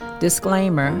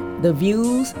Disclaimer: the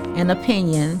views and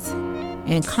opinions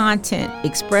and content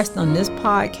expressed on this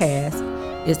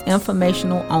podcast is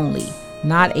informational only,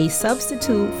 not a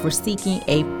substitute for seeking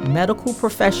a medical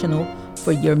professional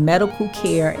for your medical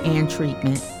care and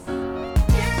treatment.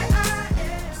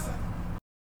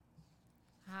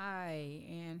 Hi,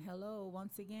 and hello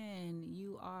once again.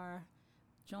 You are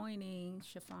joining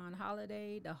Chiffon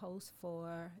Holiday, the host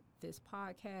for this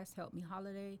podcast, Help Me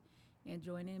Holiday. And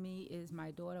joining me is my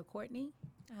daughter, Courtney.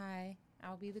 Hi,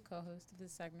 I'll be the co-host of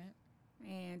this segment.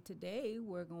 And today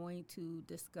we're going to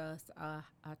discuss a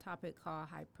topic called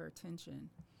hypertension.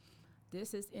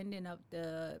 This is ending up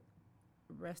the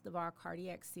rest of our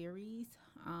cardiac series,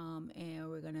 and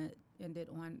we're going to end it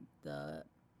on the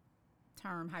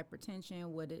term hypertension,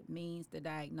 what it means, the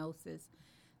diagnosis,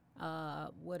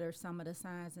 what are some of the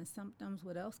signs and symptoms,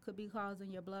 what else could be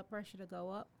causing your blood pressure to go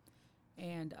up,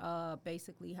 and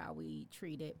basically how we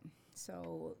treat it.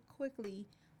 So quickly,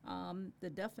 the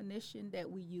definition that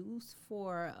we use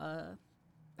for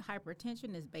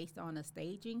hypertension is based on a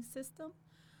staging system,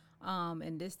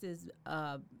 and this is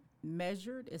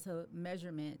measured. It's a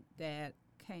measurement that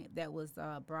was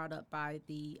brought up by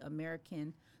the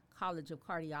American College of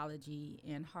Cardiology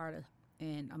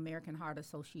and American Heart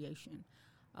Association.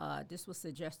 This was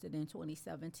suggested in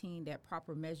 2017 that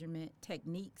proper measurement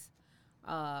techniques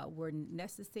were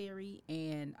necessary,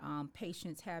 and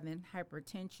patients having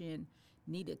hypertension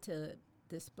needed to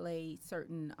display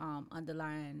certain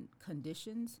underlying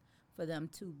conditions for them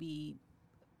to be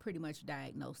pretty much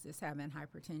diagnosed as having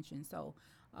hypertension. So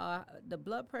the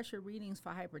blood pressure readings for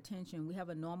hypertension, we have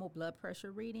a normal blood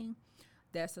pressure reading.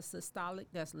 That's a systolic,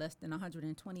 that's less than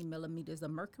 120 millimeters of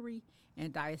mercury,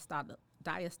 and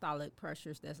diastolic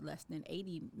pressures that's less than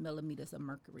 80 millimeters of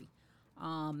mercury.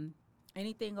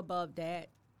 Anything above that,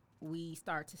 we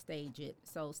start to stage it.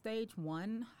 So stage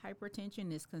 1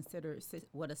 hypertension is considered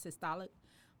a systolic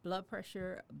blood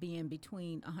pressure being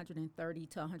between 130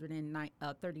 to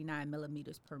 139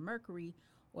 millimeters per mercury,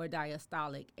 or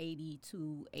diastolic 80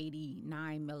 to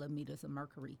 89 millimeters of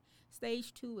mercury.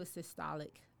 Stage 2 is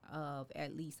systolic of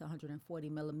at least 140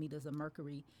 millimeters of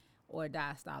mercury, or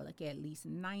diastolic at least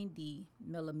 90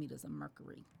 millimeters of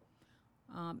mercury.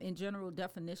 In general,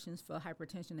 definitions for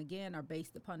hypertension, again, are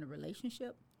based upon the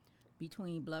relationship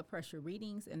between blood pressure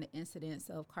readings and the incidence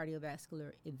of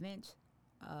cardiovascular events.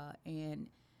 And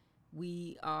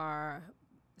we are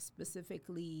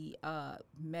specifically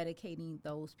medicating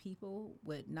those people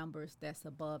with numbers that's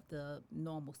above the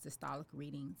normal systolic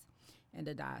readings and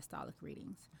the diastolic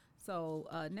readings. So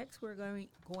next we're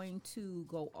going to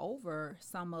go over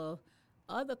some of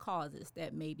other causes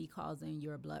that may be causing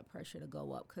your blood pressure to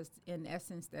go up, because in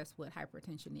essence that's what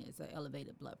hypertension is, an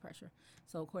elevated blood pressure.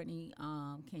 So Courtney,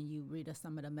 can you read us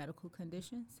some of the medical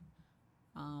conditions?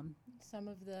 Some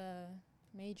of the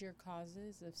major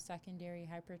causes of secondary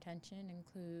hypertension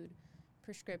include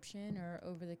prescription or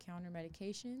over-the-counter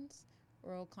medications,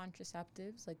 oral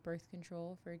contraceptives like birth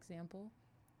control, for example,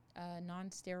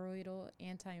 non-steroidal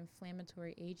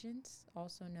anti-inflammatory agents,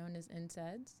 also known as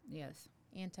NSAIDs. Yes.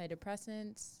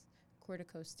 Antidepressants,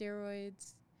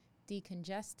 corticosteroids,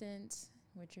 decongestants,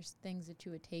 which are things that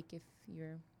you would take if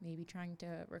you're maybe trying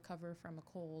to recover from a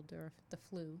cold or the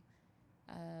flu.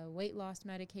 Weight loss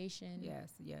medication.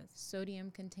 Yes.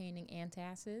 Sodium-containing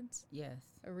antacids. Yes.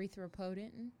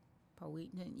 Erythropoietin.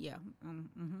 Yeah.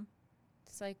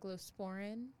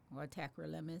 Cyclosporin. Or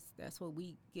tacrolimus. That's what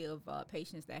we give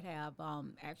patients that have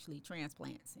actually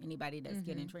transplants. Anybody that's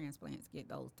getting transplants get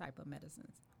those type of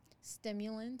medicines.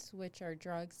 Stimulants, which are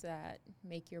drugs that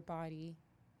make your body,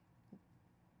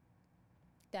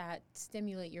 that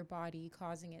stimulate your body,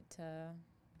 causing it to...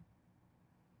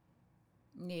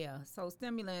 Yeah, so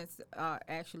stimulants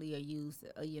actually are used,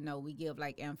 we give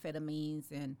like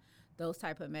amphetamines and those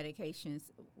type of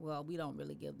medications. Well, we don't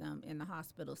really give them in the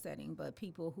hospital setting, but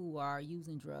people who are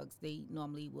using drugs, they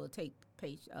normally will take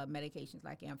medications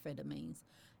like amphetamines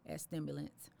as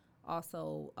stimulants.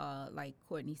 Also, like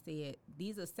Courtney said,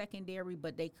 these are secondary,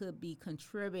 but they could be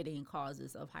contributing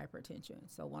causes of hypertension.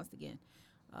 So once again,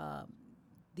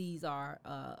 these are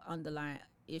underlying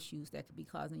issues that could be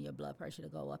causing your blood pressure to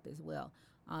go up as well.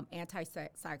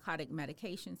 Antipsychotic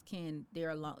medications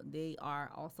they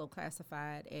are also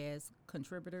classified as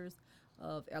contributors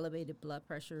of elevated blood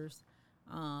pressures.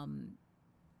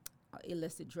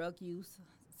 Illicit drug use,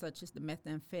 such as the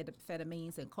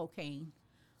methamphetamines and cocaine.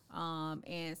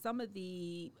 And some of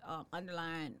the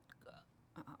underlying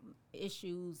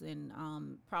issues and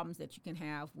problems that you can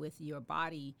have with your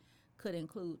body could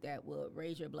include that will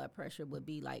raise your blood pressure would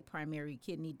be like primary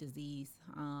kidney disease.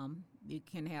 You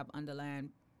can have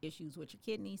underlying issues with your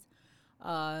kidneys.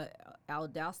 uh,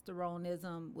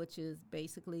 aldosteronism, which is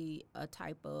basically a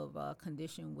type of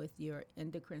condition with your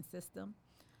endocrine system.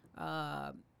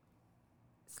 Uh,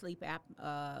 sleep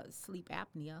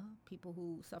apnea. People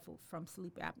who suffer from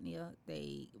sleep apnea,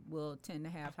 they will tend to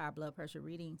have high blood pressure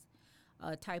readings.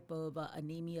 A type of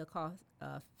anemia called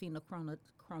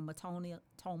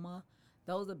phenochromatoма.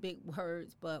 Those are big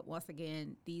words, but once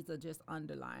again, these are just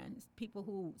underlying. People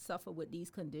who suffer with these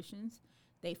conditions,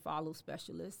 they follow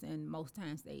specialists, and most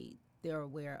times they're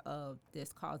aware of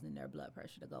this causing their blood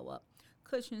pressure to go up.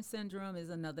 Cushing syndrome is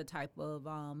another type of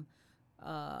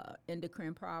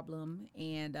endocrine problem,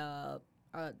 and a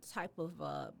type of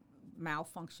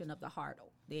malfunction of the heart.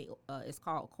 It's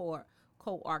called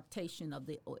coarctation of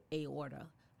the aorta.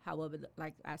 However,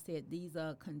 like I said, these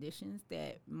are conditions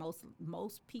that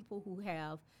most people who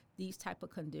have these type of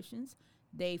conditions,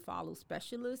 they follow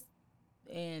specialists,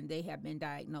 and they have been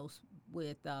diagnosed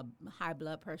with high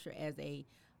blood pressure as a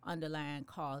underlying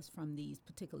cause from these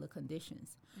particular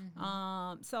conditions.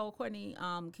 So, Courtney,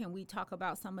 can we talk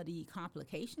about some of the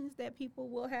complications that people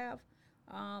will have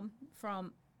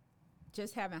from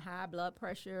just having high blood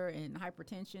pressure and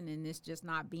hypertension, and it's just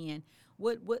not being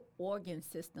what organ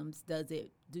systems does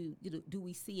it do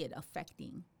we see it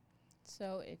affecting?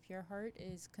 So if your heart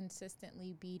is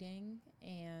consistently beating,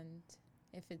 and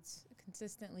if it's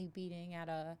consistently beating at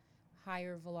a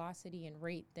higher velocity and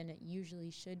rate than it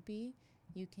usually should be,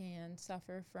 you can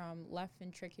suffer from left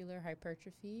ventricular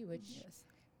hypertrophy, which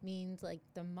means like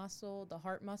the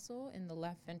heart muscle in the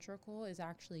left ventricle is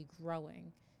actually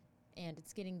growing, and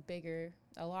it's getting bigger,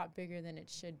 a lot bigger than it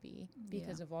should be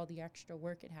because of all the extra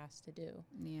work it has to do.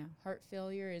 Yeah. Heart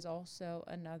failure is also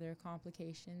another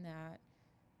complication that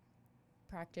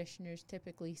practitioners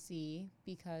typically see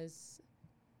because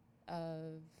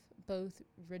of both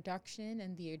reduction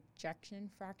in the ejection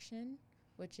fraction,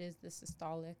 which is the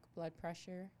systolic blood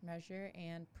pressure measure,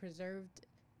 and preserved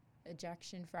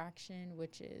ejection fraction,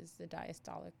 which is the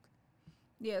diastolic.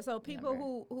 Yeah, so people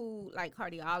who like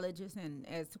cardiologists and,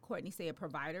 as Courtney said,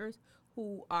 providers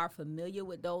who are familiar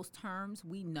with those terms,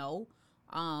 we know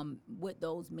what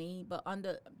those mean. But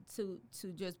to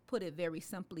just put it very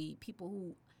simply, people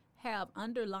who have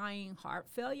underlying heart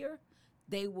failure,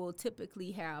 they will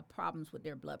typically have problems with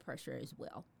their blood pressure as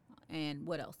well. And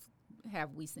what else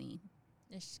have we seen?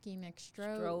 Ischemic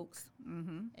strokes,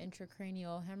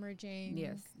 intracranial hemorrhaging,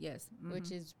 yes, which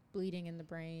is bleeding in the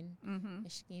brain,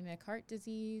 ischemic heart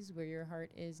disease, where your heart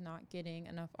is not getting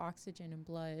enough oxygen and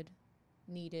blood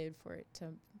needed for it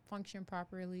to function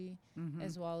properly,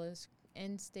 as well as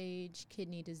end-stage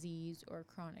kidney disease or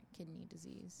chronic kidney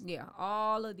disease. Yeah,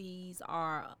 all of these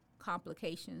are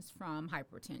complications from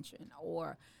hypertension,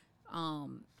 or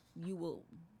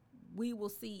we will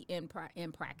see in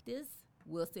practice.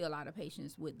 We'll see a lot of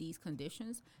patients with these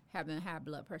conditions having high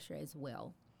blood pressure as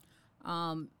well.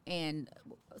 And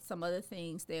some other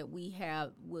things that we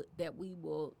have that we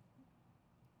will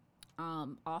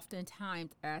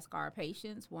oftentimes ask our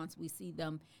patients once we see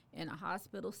them in a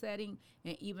hospital setting,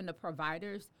 and even the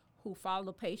providers who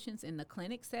follow patients in the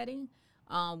clinic setting,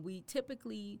 we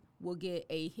typically will get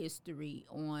a history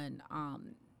on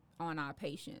our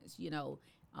patients,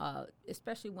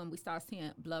 especially when we start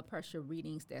seeing blood pressure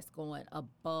readings that's going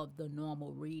above the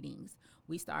normal readings.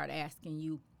 We start asking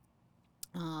you,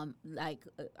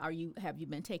 have you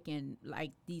been taking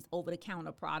like these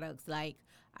over-the-counter products like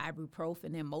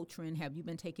ibuprofen and Motrin? Have you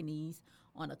been taking these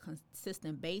on a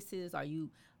consistent basis? Are you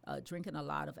drinking a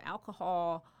lot of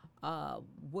alcohol?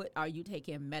 What are you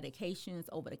taking medications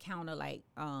over the counter like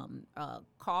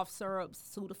cough syrups,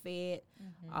 Sudafed?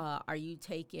 Are you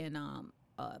taking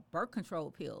birth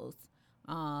control pills?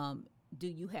 Do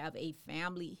you have a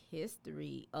family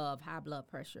history of high blood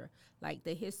pressure? Like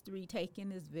the history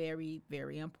taken is very,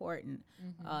 very important.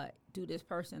 Do this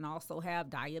person also have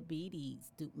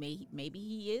diabetes? Maybe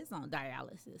he is on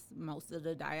dialysis. Most of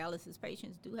the dialysis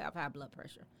patients do have high blood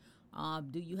pressure.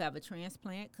 Do you have a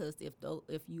transplant? Because if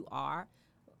you are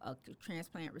a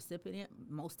transplant recipient,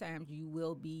 most times you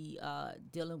will be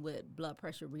dealing with blood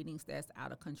pressure readings that's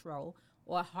out of control,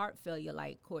 or heart failure,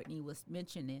 like Courtney was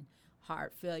mentioning.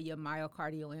 Heart failure,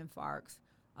 myocardial infarcts,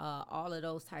 all of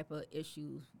those type of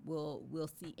issues will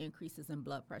see increases in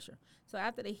blood pressure. So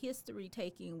after the history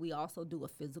taking, we also do a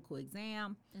physical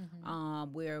exam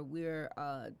where we're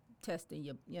testing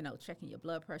checking your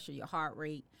blood pressure, your heart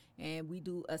rate, and we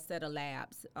do a set of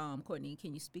labs. Courtney,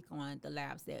 can you speak on the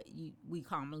labs that we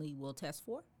commonly will test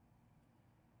for?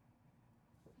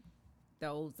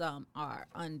 Those are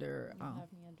under. You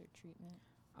have me under treatment.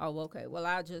 Oh, okay. Well,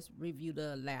 I'll just review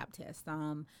the lab test.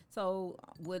 So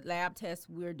with lab tests,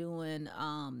 we're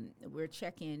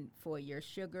checking for your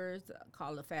sugars,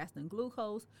 called the fasting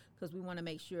glucose, because we want to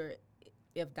make sure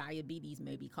if diabetes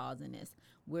may be causing this.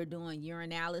 We're doing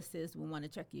urinalysis. We want to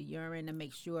check your urine to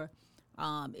make sure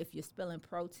if you're spilling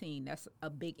protein, that's a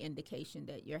big indication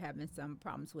that you're having some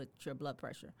problems with your blood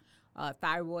pressure.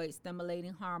 Thyroid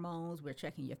stimulating hormones, we're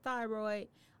checking your thyroid.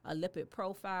 A lipid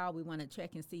profile, we want to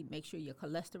check and see, make sure your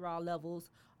cholesterol levels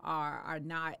are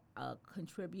not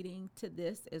contributing to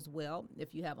this as well.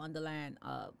 If you have underlying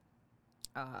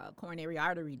coronary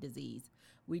artery disease,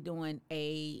 we doing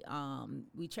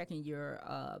we checking your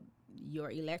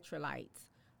electrolytes,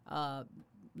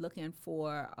 looking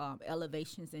for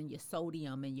elevations in your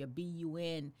sodium and your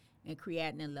BUN and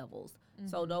creatinine levels.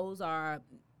 So those are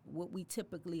what we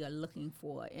typically are looking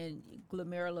for, and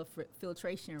glomerular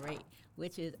filtration rate,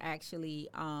 which is actually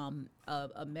a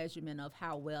measurement of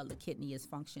how well the kidney is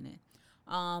functioning.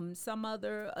 Some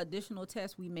other additional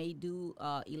tests we may do,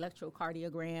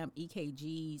 electrocardiogram,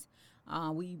 EKGs.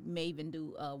 We may even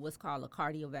do what's called a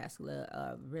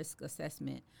cardiovascular risk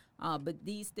assessment. But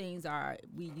these things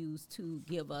we use to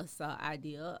give us an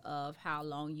idea of how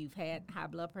long you've had high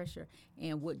blood pressure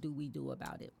and what do we do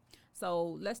about it.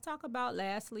 So let's talk about,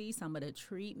 lastly, some of the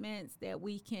treatments that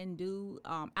we can do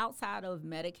outside of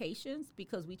medications,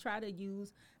 because we try to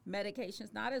use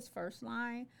medications not as first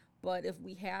line, but if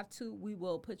we have to, we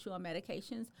will put you on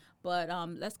medications. But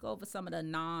let's go over some of the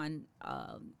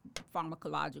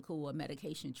non-pharmacological or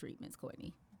medication treatments,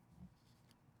 Courtney.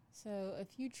 So a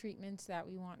few treatments that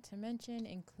we want to mention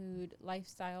include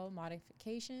lifestyle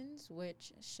modifications,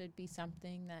 which should be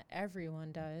something that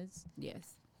everyone does.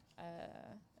 Yes.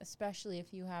 Especially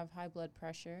if you have high blood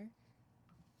pressure.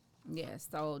 Yes,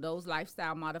 so those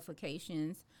lifestyle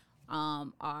modifications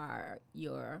are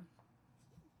your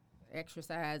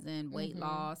exercise and weight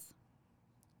loss.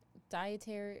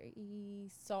 Dietary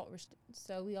so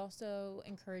we also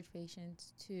encourage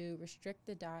patients to restrict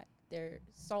their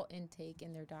salt intake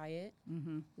in their diet.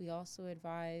 We also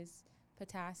advise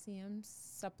potassium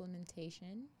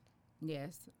supplementation.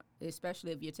 Yes,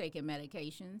 especially if you're taking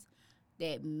medications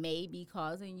that may be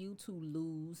causing you to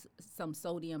lose some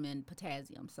sodium and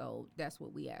potassium. So that's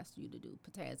what we asked you to do,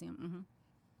 potassium.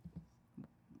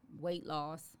 Weight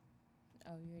loss.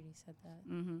 Oh, you already said that.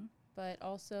 But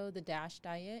also the DASH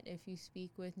diet. If you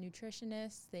speak with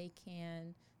nutritionists, they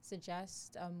can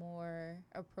suggest a more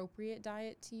appropriate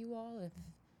diet to you all if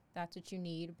that's what you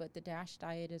need. But the DASH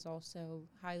diet is also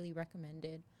highly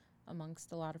recommended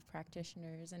amongst a lot of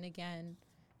practitioners. And again,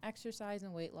 exercise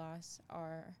and weight loss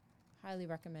are highly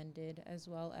recommended, as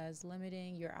well as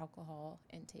limiting your alcohol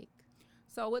intake.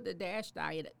 So with the DASH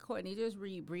diet, Courtney, just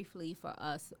read briefly for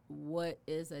us what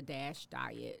is a DASH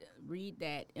diet. Read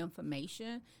that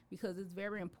information, because it's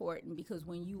very important, because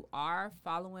when you are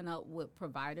following up with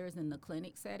providers in the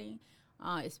clinic setting,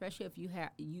 especially if you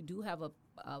do have a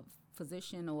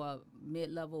physician or a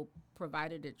mid-level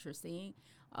provider that you're seeing,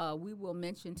 we will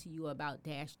mention to you about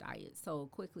DASH diet. So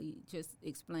quickly, just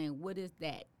explain, what is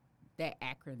that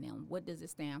acronym? What does it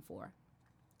stand for?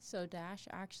 So DASH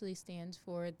actually stands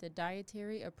for the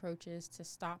Dietary Approaches to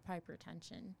Stop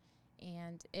Hypertension,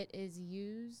 and it is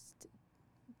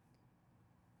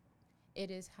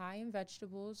high in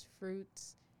vegetables,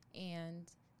 fruits,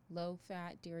 and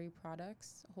low-fat dairy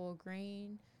products, whole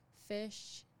grain,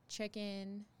 fish,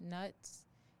 chicken, nuts,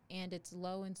 and it's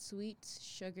low in sweets,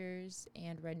 sugars,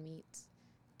 and red meats.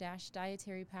 DASH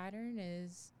dietary pattern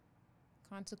is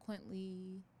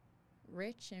consequently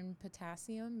rich in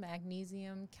potassium,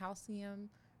 magnesium, calcium,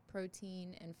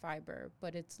 protein, and fiber,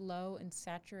 but it's low in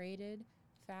saturated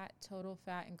fat, total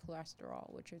fat, and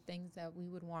cholesterol, which are things that we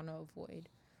would want to avoid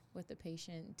with a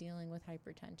patient dealing with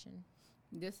hypertension.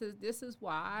 This is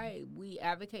why we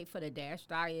advocate for the DASH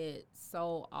diet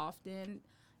so often.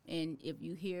 And if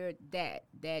you hear that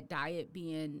diet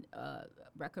being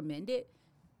recommended,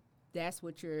 that's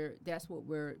what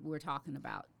we're talking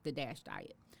about, the DASH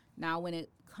diet. Now, when it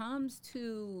comes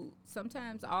to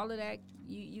sometimes all of that,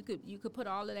 you could put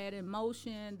all of that in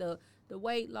motion. The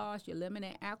weight loss, you're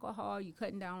limiting alcohol, you're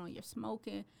cutting down on your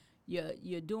smoking,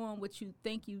 you're doing what you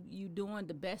think you doing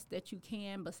the best that you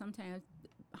can. But sometimes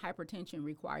hypertension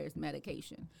requires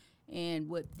medication, and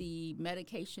with the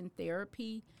medication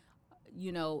therapy,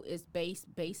 it's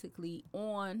based basically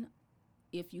on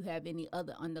if you have any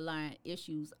other underlying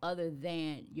issues other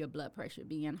than your blood pressure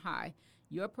being high.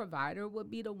 Your provider would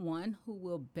be the one who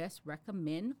will best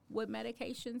recommend what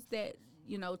medications that,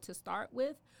 to start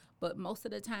with. But most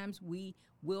of the times we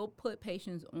will put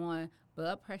patients on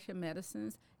blood pressure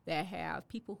medicines that have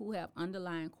people who have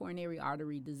underlying coronary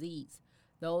artery disease.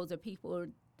 Those are people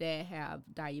that have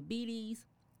diabetes,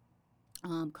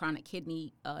 chronic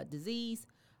kidney disease,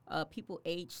 people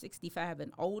age 65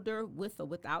 and older with or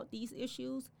without these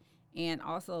issues, and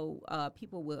also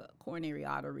people with coronary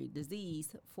artery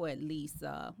disease for at least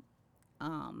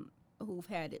who've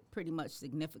had it pretty much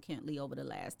significantly over the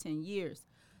last 10 years.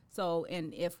 So,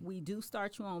 and if we do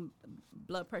start you on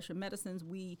blood pressure medicines,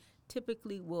 we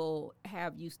typically will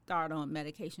have you start on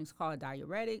medications called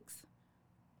diuretics.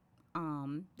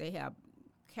 They have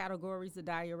categories of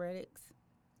diuretics.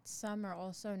 Some are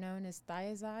also known as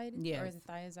thiazide, Yes. or the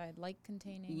thiazide-like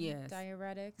containing Yes.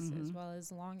 diuretics, as well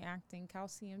as long-acting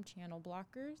calcium channel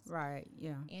blockers. Right,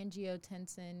 yeah.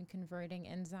 Angiotensin converting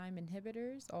enzyme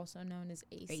inhibitors, also known as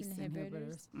ACE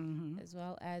inhibitors, as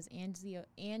well as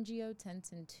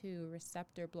angiotensin 2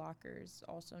 receptor blockers,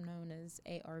 also known as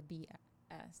ARBs.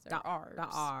 Or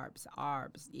ARBs. The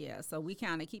ARBs, yeah. So we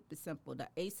kind of keep it simple, the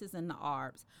ACEs and the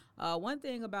ARBs. One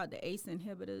thing about the ACE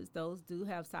inhibitors, those do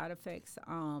have side effects.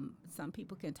 Some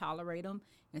people can tolerate them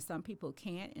and some people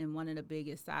can't. And one of the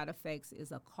biggest side effects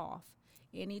is a cough.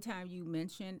 Anytime you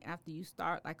mention after you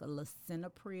start like a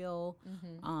lisinopril,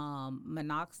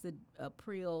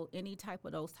 minoxidil, any type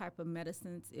of those type of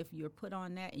medicines, if you're put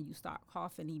on that and you start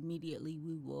coughing, immediately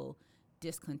we will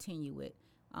discontinue it.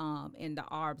 And the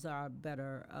ARBs are a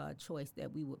better choice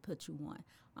that we would put you on.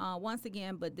 Once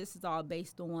again, but this is all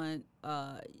based on,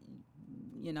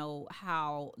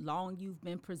 how long you've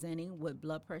been presenting with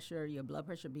blood pressure, your blood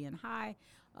pressure being high,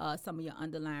 some of your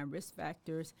underlying risk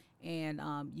factors, and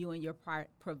you and your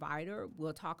provider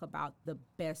will talk about the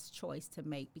best choice to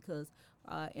make, because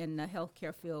in the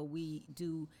healthcare field, we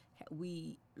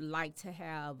like to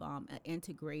have an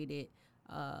integrated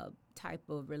type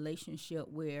of relationship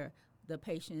where the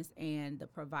patients and the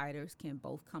providers can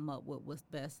both come up with what's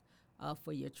best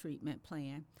for your treatment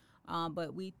plan.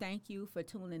 But we thank you for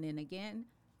tuning in again.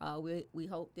 We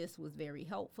hope this was very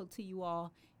helpful to you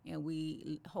all, and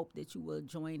we hope that you will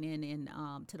join in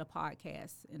to the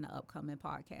podcast, in the upcoming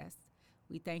podcast.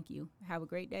 We thank you. Have a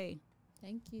great day.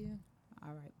 Thank you.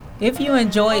 All right. If you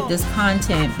enjoyed this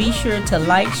content, be sure to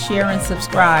like, share, and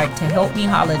subscribe to Help Me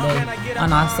Holiday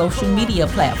on our social media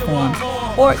platforms,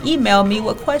 or email me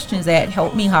with questions at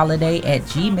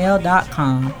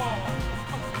helpmeholiday@gmail.com.